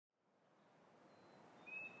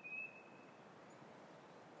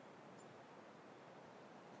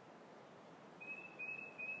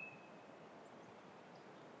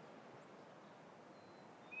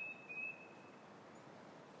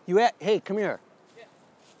Hey, come here.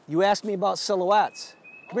 You asked me about silhouettes.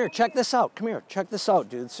 Come here, check this out. Come here, check this out,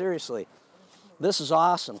 dude. Seriously. This is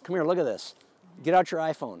awesome. Come here, look at this. Get out your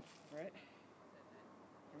iPhone. Right.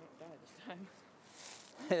 I won't die this time.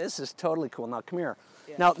 This is totally cool. Now, come here.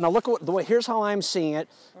 Yeah. Now look at the way, here's how I'm seeing it,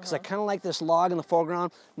 because I kind of like this log in the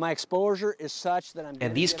foreground. My exposure is such that I'm...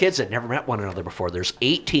 And these kids had never met one another before. There's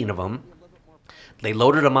 18 of them. They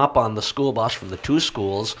loaded them up on the school bus from the two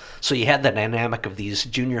schools, so you had the dynamic of these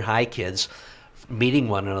junior high kids meeting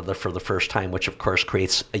one another for the first time, which of course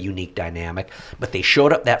creates a unique dynamic. But they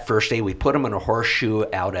showed up that first day. We put them in a horseshoe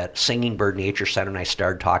out at Singing Bird Nature Center, and I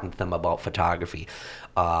started talking to them about photography.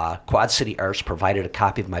 Quad City Arts provided a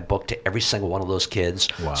copy of my book to every single one of those kids.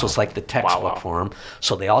 Wow. So it's like the textbook for them.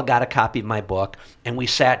 So they all got a copy of my book, and we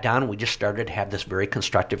sat down and we just started to have this very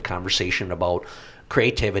constructive conversation about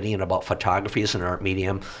creativity and about photography as an art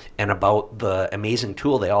medium and about the amazing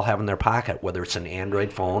tool they all have in their pocket, whether it's an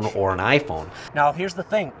Android phone or an iPhone. Now, here's the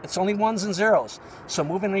thing. It's only ones and zeros, so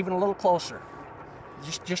moving even a little closer.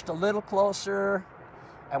 Just a little closer.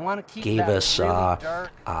 I want to keep gave us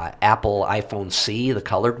Apple iPhone C, the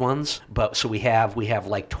colored ones. But so we have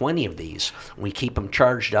like 20 of these. We keep them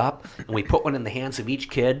charged up, and we put one in the hands of each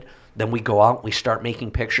kid. Then we go out, we start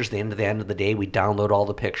making pictures. At the end of the day, we download all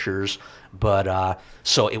the pictures. But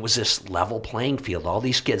so it was this level playing field. All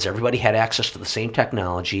these kids, everybody had access to the same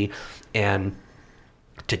technology, and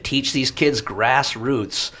to teach these kids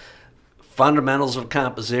grassroots fundamentals of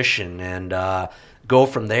composition and go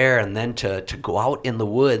from there, and then to go out in the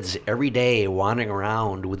woods every day wandering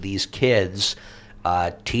around with these kids,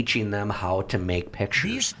 teaching them how to make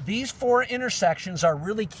pictures. These four intersections are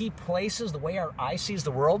really key places, the way our eye sees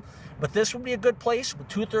the world. But this would be a good place with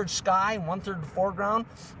 2/3 sky and 1/3 foreground,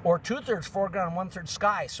 or 2/3 foreground and 1/3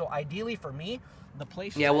 sky. So ideally for me, the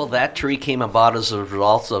place... Yeah, well, that tree came about as a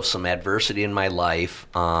result of some adversity in my life,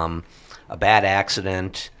 a bad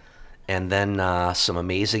accident, and then some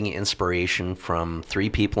amazing inspiration from 3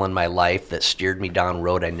 people in my life that steered me down a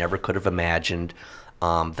road I never could have imagined.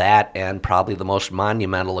 That, and probably the most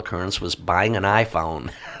monumental occurrence, was buying an iPhone.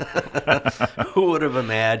 Who would have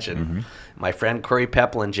imagined? Mm-hmm. My friend Corey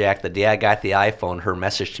Peplinjack, the day I got the iPhone, her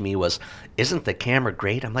message to me was, "Isn't the camera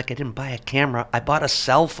great?" I'm like, "I didn't buy a camera. I bought a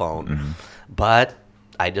cell phone." Mm-hmm. But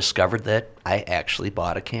I discovered that I actually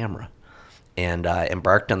bought a camera and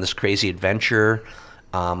embarked on this crazy adventure.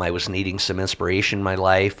 I was needing some inspiration in my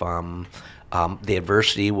life. The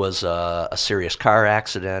adversity was a serious car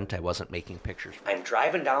accident. I wasn't making pictures. I'm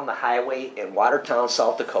driving down the highway in Watertown,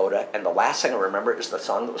 South Dakota, and the last thing I remember is the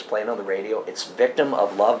song that was playing on the radio. It's "Victim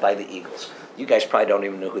of Love" by the Eagles. You guys probably don't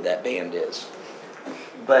even know who that band is.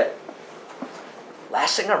 But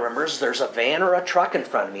last thing I remember is there's a van or a truck in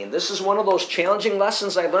front of me, and this is one of those challenging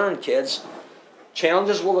lessons I learned, kids.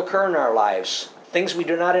 Challenges will occur in our lives. Things we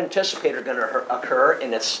do not anticipate are going to occur,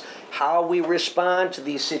 and it's how we respond to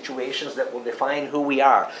these situations that will define who we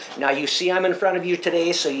are. Now, you see I'm in front of you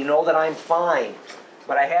today, so you know that I'm fine,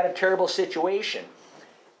 but I had a terrible situation.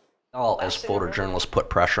 All, as photojournalists, put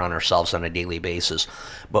pressure on ourselves on a daily basis,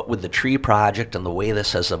 but with the tree project and the way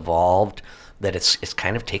this has evolved, that it's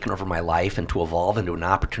kind of taken over my life, and to evolve into an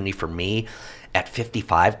opportunity for me at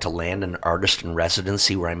 55 to land an artist in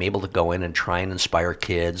residency where I'm able to go in and try and inspire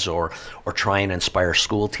kids or try and inspire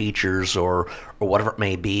school teachers or whatever it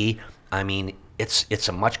may be. I mean, it's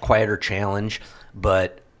a much quieter challenge,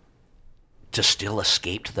 but to still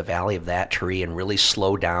escape to the valley of that tree and really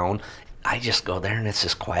slow down, I just go there and it's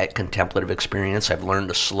this quiet contemplative experience. I've learned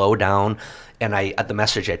to slow down, and the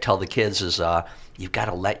message I tell the kids is you've got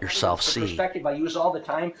to let yourself see. Perspective I use all the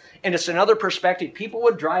time, and it's another perspective. People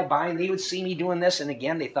would drive by and they would see me doing this, and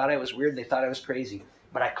again, they thought I was weird, they thought I was crazy.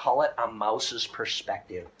 But I call it a mouse's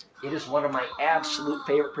perspective. It is one of my absolute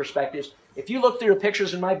favorite perspectives. If you look through the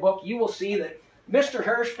pictures in my book, you will see that Mr.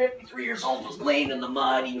 Hirsch, 53 years old, was laying in the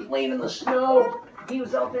mud, he was laying in the snow, he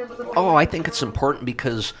was out there in the middle. Oh, I think it's important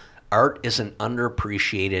because art is an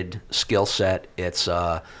underappreciated skill set. It's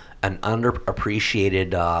an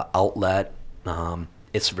underappreciated outlet.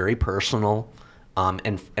 It's very personal.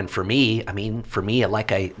 And for me,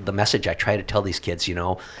 the message I try to tell these kids, you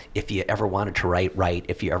know, if you ever wanted to write.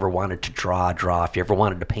 If you ever wanted to draw. If you ever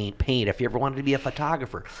wanted to paint. If you ever wanted to be a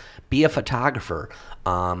photographer, be a photographer.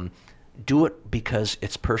 Do it because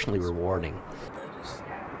it's personally rewarding.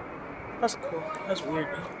 That's cool. That's weird.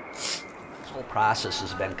 This whole process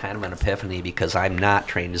has been kind of an epiphany because I'm not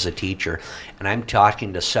trained as a teacher, and I'm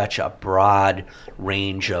talking to such a broad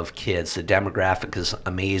range of kids. The demographic is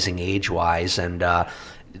amazing age-wise, and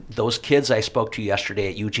those kids I spoke to yesterday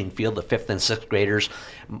at Eugene Field, the 5th and 6th graders,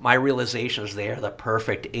 my realization is they are the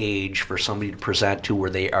perfect age for somebody to present to, where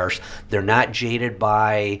they're not jaded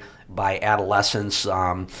by adolescence.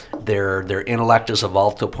 Their intellect has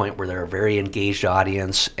evolved to a point where they're a very engaged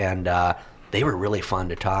audience, and they were really fun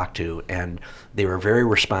to talk to, and they were very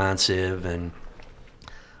responsive.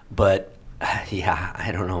 But yeah,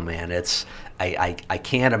 I don't know, man. I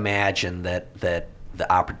can't imagine that the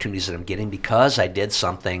opportunities that I'm getting, because I did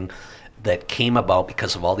something that came about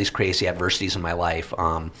because of all these crazy adversities in my life.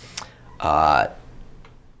 I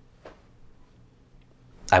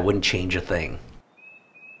wouldn't change a thing.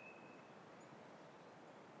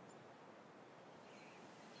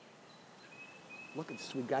 Look at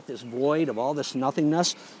this, we've got this void of all this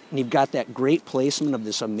nothingness, and you've got that great placement of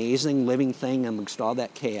this amazing living thing amongst all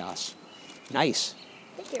that chaos. Nice.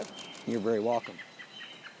 Thank you. You're very welcome.